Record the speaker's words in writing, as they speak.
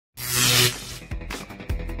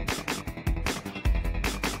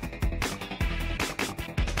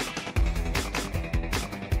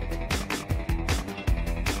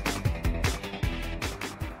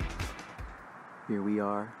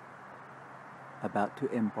are about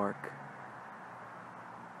to embark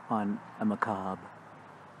on a macabre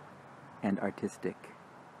and artistic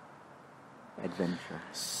adventure.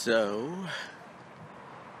 So,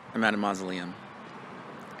 I'm at a mausoleum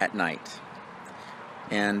at night,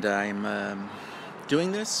 and I'm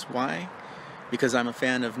doing this. Why? Because I'm a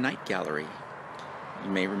fan of Night Gallery. You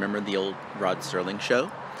may remember the old Rod Serling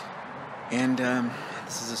show, and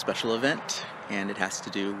this is a special event, and it has to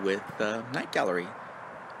do with Night Gallery.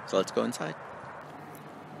 So let's go inside.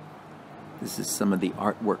 This is some of the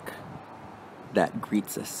artwork that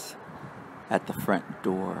greets us at the front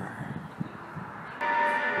door.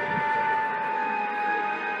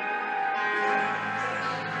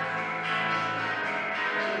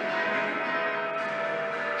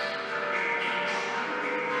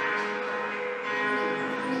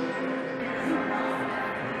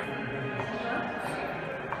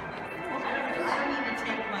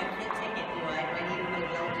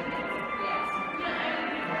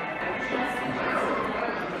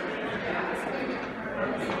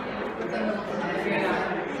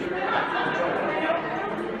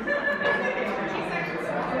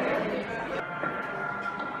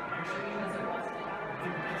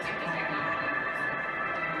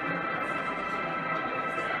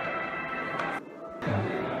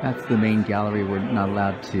 That's the main gallery we're not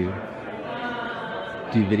allowed to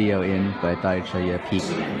do video in, but I thought I'd show you a peek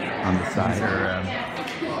on the side. These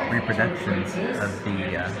are reproductions of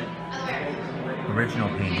the original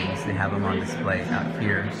paintings. They have them on display out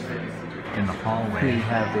here in the hallway. We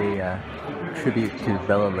have a tribute to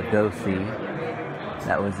Bela Lugosi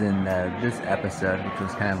that was in this episode, which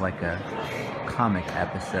was kind of like a comic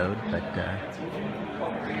episode, but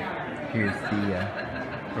here's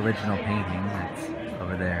the original painting that's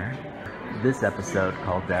over there. This episode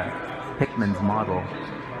called Pickman's Model,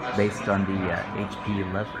 based on the H.P.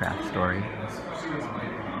 Lovecraft story.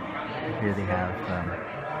 Here they have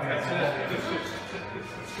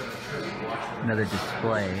another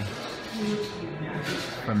display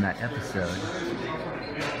from that episode.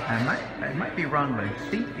 I might be wrong, but I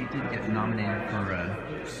think they did get nominated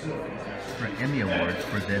for Emmy Awards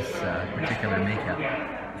for this particular makeup.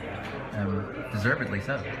 Deservedly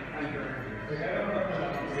so.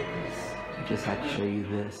 I just had to show you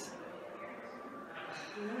this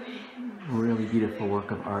really beautiful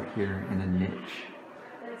work of art here in a niche.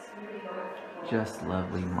 Just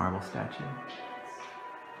lovely marble statue.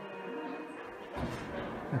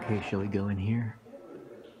 Okay, shall we go in here?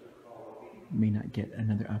 May not get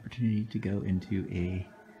another opportunity to go into a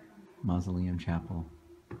mausoleum chapel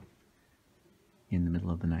in the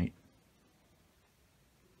middle of the night.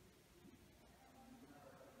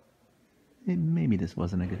 Maybe this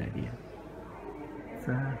wasn't a good idea. It's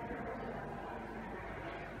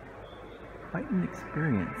quite an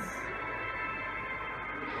experience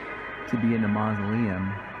to be in a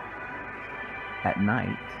mausoleum at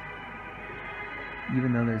night.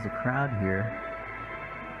 Even though there's a crowd here,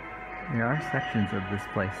 there are sections of this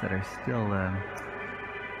place that are still,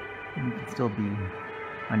 you can still be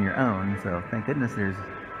on your own, so thank goodness there's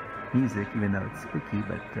music, even though it's spooky,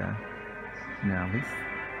 but, you know, at least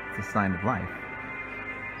it's a sign of life.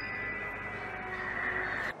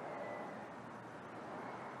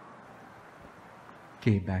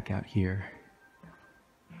 Okay, back out here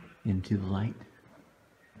into the light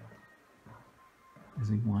as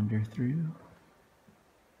we wander through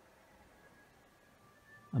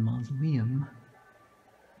a mausoleum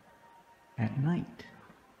at night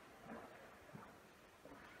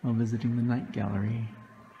while visiting the Night Gallery.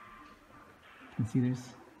 You can see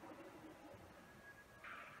there's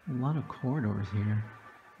a lot of corridors here,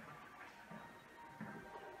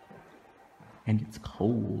 and it's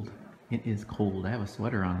cold. It is cold. I have a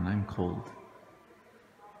sweater on and I'm cold.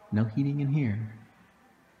 No heating in here.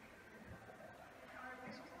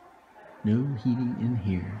 No heating in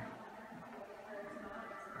here.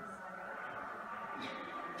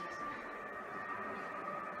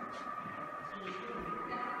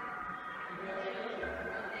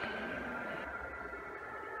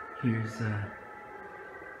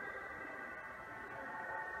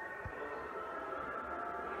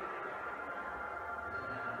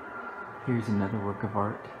 Here's another work of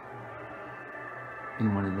art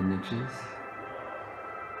in one of the niches.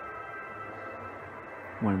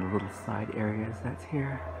 One of the little side areas that's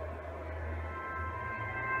here.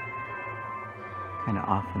 Kind of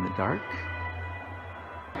off in the dark.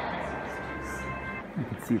 You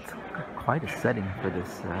can see it's quite a setting for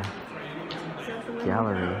this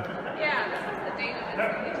gallery.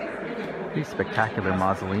 Pretty spectacular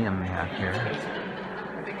mausoleum they have here.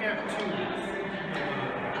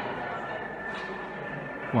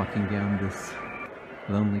 Walking down this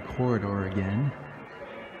lonely corridor again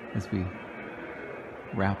as we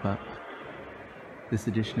wrap up this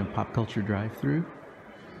edition of Pop Culture Drive-thru,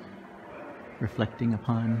 reflecting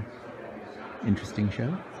upon interesting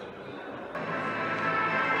show.